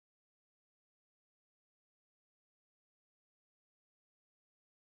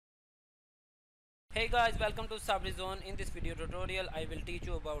Hey guys, welcome to Sabri Zone. In this video tutorial I will teach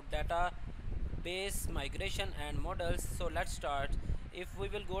you about database migration and models. So let's start. If we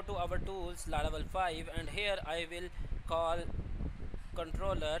will go to our tools Laravel 5, and here I will call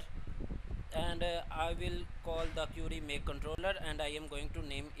controller, and I will call the query make controller, and I am going to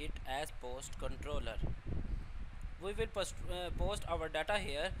name it as post controller. We will post our data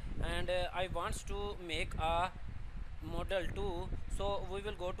here, and I want to make a model too. So we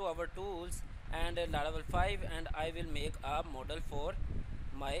will go to our tools and Laravel 5, and I will make a model for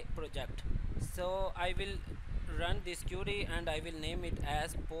my project. So I will run this query and I will name it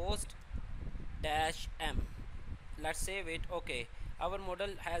as post dash m. Let's save it. Okay, our model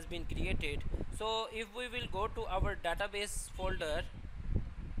has been created. So if we will go to our database folder,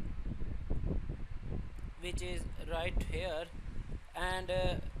 which is right here, and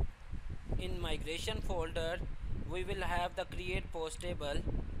in migration folder we will have the create post table.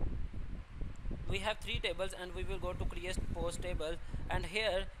 We have three tables and we will go to create post table, and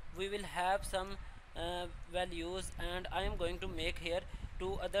here we will have some values, and I am going to make here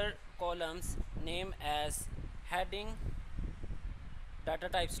two other columns, name as heading data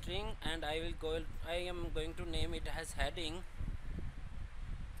type string, and I am going to name it as heading,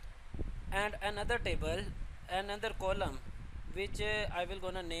 and another table, another column, which I will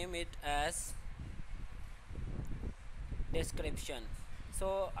gonna name it as description.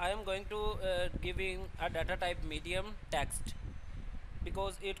 So I am going to giving a data type medium text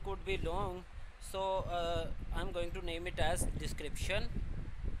because it could be long. So I'm going to name it as description.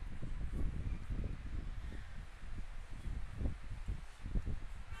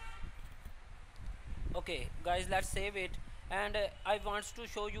 Okay guys, let's save it, and I want to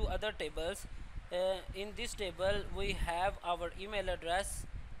show you other tables. In this table we have our email address,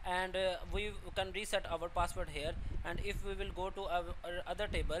 and we can reset our password here. And if we will go to our other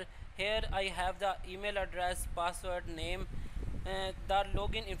table, here I have the email address, password, name, the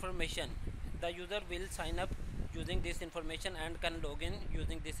login information. The user will sign up using this information and can log in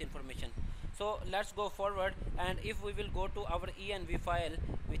using this information. So let's go forward, and if we will go to our env file,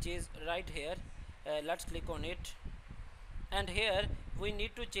 which is right here, let's click on it, and here we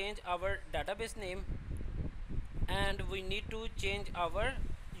need to change our database name, and we need to change our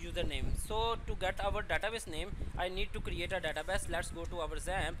username. So to get our database name, I need to create a database. Let's go to our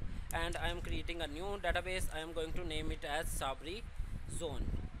XAMPP, and I am creating a new database. I am going to name it as Sabri zone.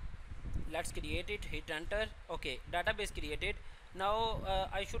 Let's create it, hit enter. Okay, database created. Now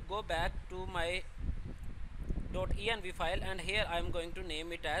I should go back to my .env file, and here I am going to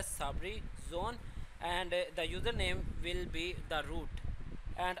name it as Sabri zone, and the username will be the root.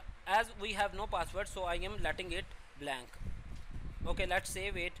 And as we have no password, so I am letting it blank. Okay, let's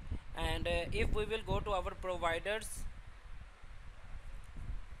save it, and if we will go to our providers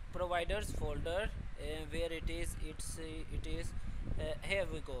folder, where it is, here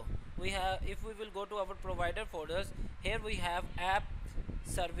we go. We have, if we will go to our provider folders, here we have app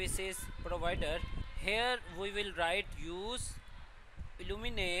services provider. Here we will write use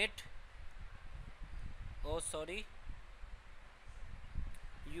illuminate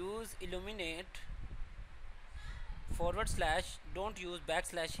use illuminate / don't use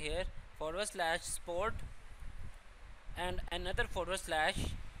backslash here, / sport, and another /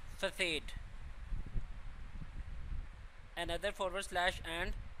 facade, another /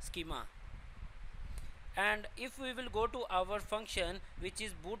 and schema. And if we will go to our function, which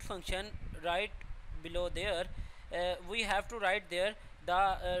is boot function, right below there, we have to write there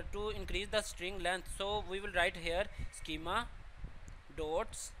the to increase the string length. So we will write here schema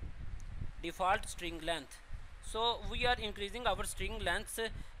dots default string length. So we are increasing our string lengths,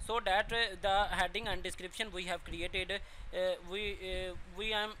 so that the heading and description we have created, we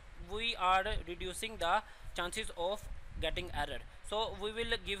are reducing the chances of getting error. So we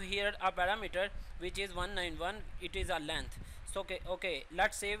will give here a parameter which is 191. It is a length. So okay,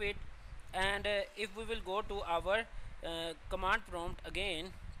 let's save it, and if we will go to our command prompt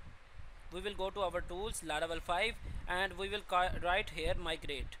again, we will go to our tools Laravel 5, and we will write here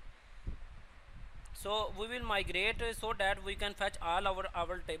migrate. So we will migrate so that we can fetch all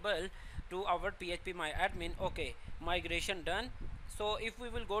our table to our PHP my admin. Okay, migration done. So if we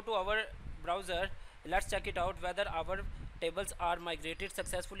will go to our browser, let's check it out whether our tables are migrated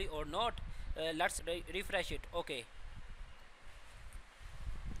successfully or not. Let's refresh it. Okay,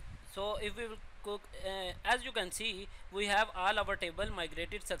 so if we will cook, as you can see, we have all our table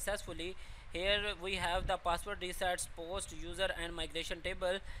migrated successfully. Here we have the password resets, post, user, and migration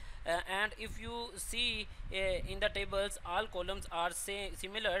table. And if you see in the tables, all columns are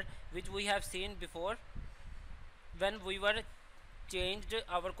similar, which we have seen before when we were changed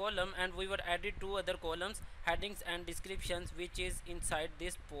our column and we were added two other columns, headings and descriptions, which is inside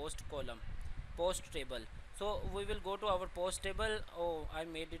this post column, post table. So we will go to our post table. Oh, I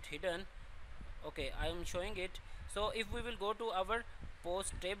made it hidden. Okay, I am showing it. So if we will go to our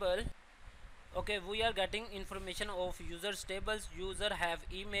post table, okay, we are getting information of users tables. User have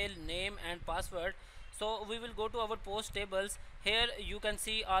email, name and password. So we will go to our post tables. Here you can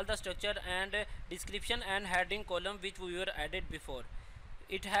see all the structure and description and heading column which we were added before.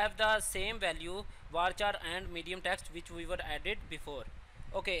 It have the same value, varchar and medium text, which we were added before.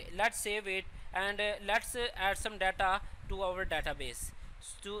 Okay, let's save it and let's add some data to our database.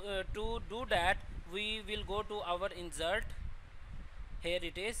 To do that, we will go to our insert. Here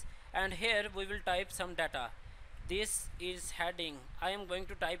it is, and here we will type some data. This is heading. I am going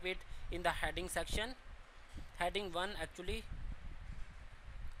to type it in the heading section, heading 1 actually.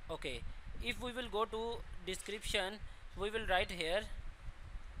 Okay, if we will go to description, we will write here,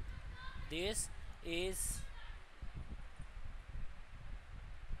 this is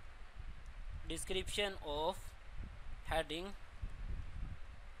description of heading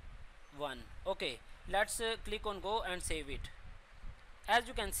 1. Okay, let's click on go and save it. As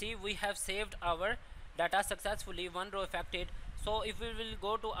you can see, we have saved our data successfully, one row affected. So if we will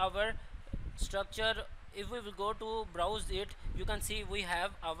go to our structure, if we will go to browse it, you can see we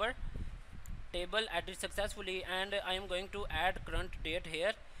have our table added successfully, and I am going to add current date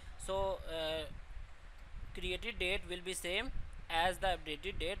here. So created date will be same as the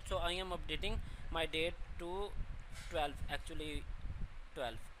updated date, so I am updating my date to 12, actually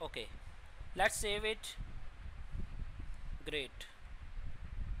 12. Okay, let's save it. Great.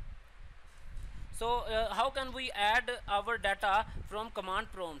 So how can we add our data from command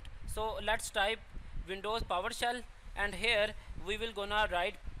prompt? So let's type Windows PowerShell, and here we will gonna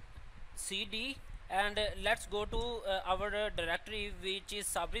write cd, and let's go to our directory, which is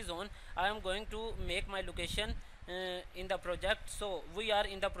Sabri zone. I am going to make my location in the project. So we are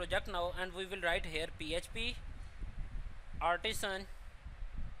in the project now, and we will write here php artisan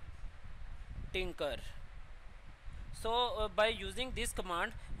tinker. So by using this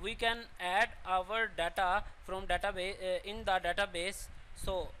command, we can add our data from database in the database.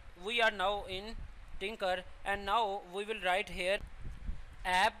 So we are now in tinker, and now we will write here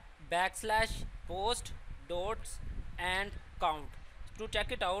app backslash post dots and count to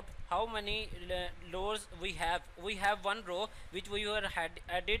check it out how many rows we have. We have one row which we were had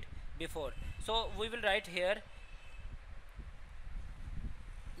added before. So we will write here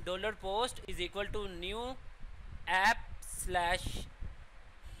 $post is equal to new app slash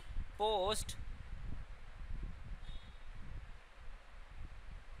post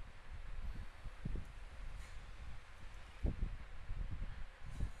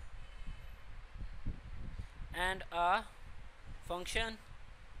and a function.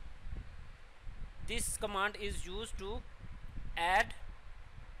 This command is used to add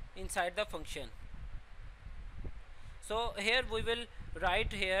inside the function. So here we will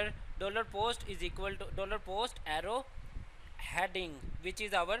write here $post is equal to $post arrow heading, which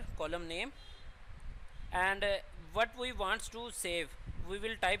is our column name, and what we want to save we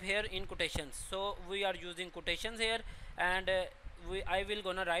will type here in quotations. So we are using quotations here, and I will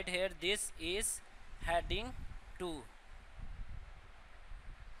gonna write here this is heading 2.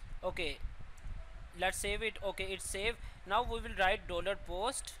 Okay, let's save it. Okay, it's saved. Now we will write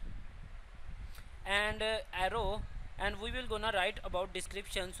 $post and arrow, and we will gonna write about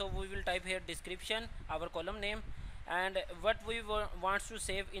description. So we will type here description, our column name, and what we want to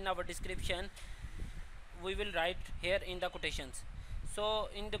save in our description we will write here in the quotations. So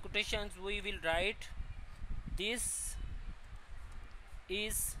in the quotations we will write this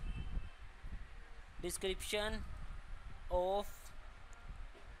is description of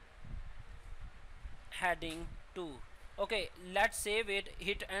heading 2. Okay, let's save it,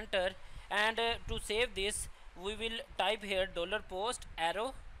 hit enter, and to save this we will type here $post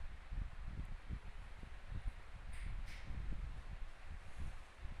arrow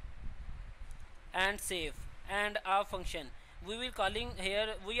and save and our function. We are calling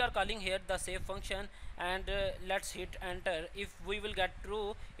here the save function, and let's hit enter. If we will get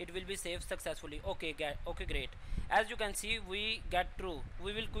true, it will be saved successfully. Okay, great. As you can see, we get true.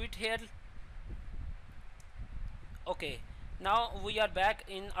 We will quit here. Okay, now we are back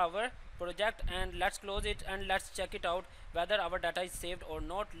in our project, and let's close it and let's check it out whether our data is saved or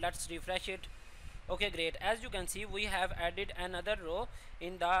not. Let's refresh it. Okay, great. As you can see, we have added another row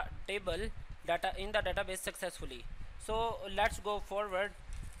in the table data in the database successfully. So let's go forward,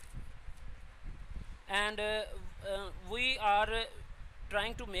 and we are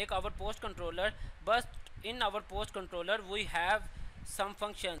trying to make our post controller, but in our post controller we have some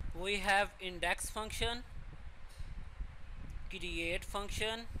functions. We have index function, create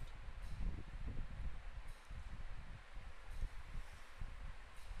function,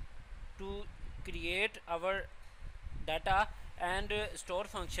 to create our data, and store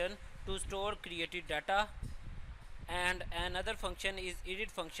function to store created data, and another function is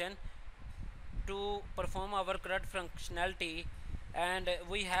edit function to perform our CRUD functionality, and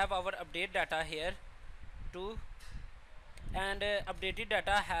we have our update data here too, and updated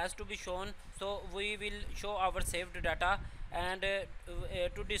data has to be shown, so we will show our saved data, and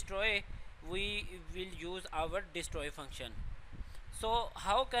to destroy we will use our destroy function. So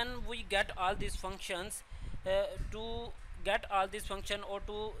how can we get all these functions? To get all this function, or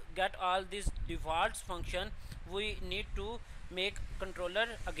to get all these defaults function, we need to make controller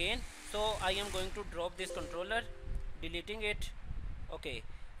again. So I am going to drop this controller, deleting it. Okay,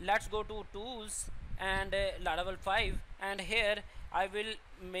 let's go to tools and Laravel 5, and here I will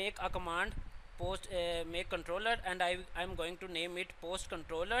make a command post make controller, and I'm going to name it post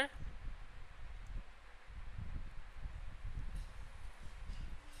controller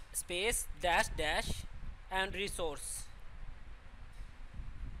space dash dash and resource.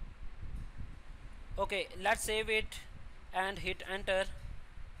 Okay, let's save it and hit enter.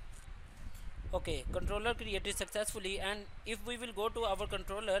 Okay, controller created successfully, and if we will go to our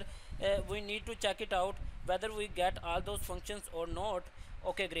controller, we need to check it out whether we get all those functions or not.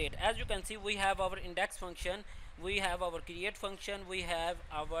 Okay, great. As you can see, we have our index function, we have our create function, we have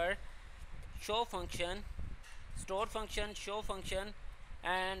our show function, store function, show function,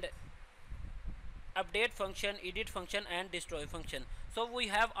 and update function, edit function, and destroy function. So we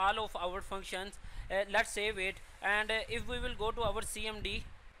have all of our functions. Let's save it, and if we will go to our cmd,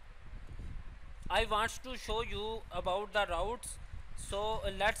 I want to show you about the routes. So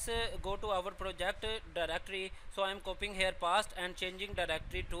let's go to our project directory. So I am copying here past and changing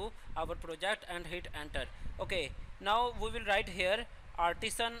directory to our project and hit enter. Okay, now we will write here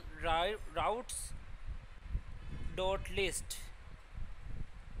artisan routes dot list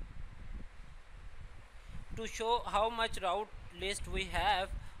to show how much route list we have,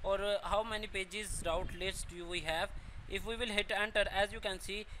 or how many pages route list we have. If we will hit enter, as you can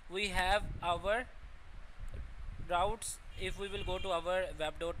see, we have our routes. If we will go to our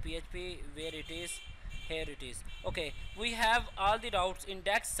web.php, where it is, here it is. Okay, we have all the routes,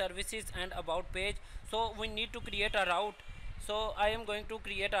 index, services, and about page. So we need to create a route. So I am going to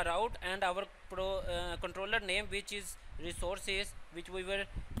create a route, and our controller name, which is resources, which we were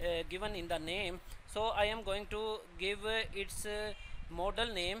given in the name. So I am going to give its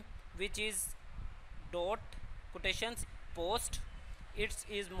model name, which is dot quotations post. It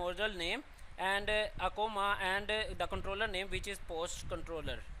is model name, and a comma, and the controller name, which is post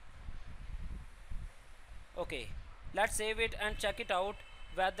controller. Okay, let's save it and check it out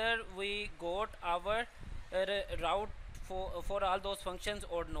whether we got our route for all those functions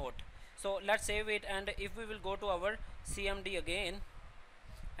or not. So let's save it, and if we will go to our cmd again,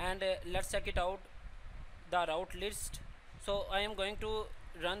 and let's check it out, the route list. So I am going to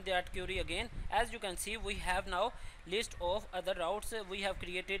run that query again. As you can see, we have now list of other routes. We have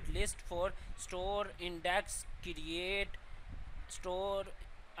created list for store, index, create, store,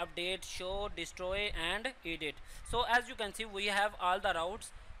 update, show, destroy, and edit. So as you can see, we have all the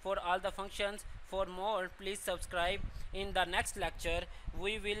routes for all the functions. For more, please subscribe. In the next lecture,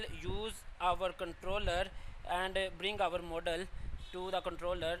 we will use our controller and bring our model to the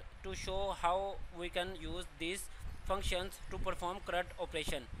controller to show how we can use these functions to perform CRUD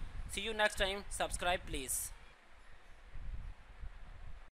operation. See you next time. Subscribe please.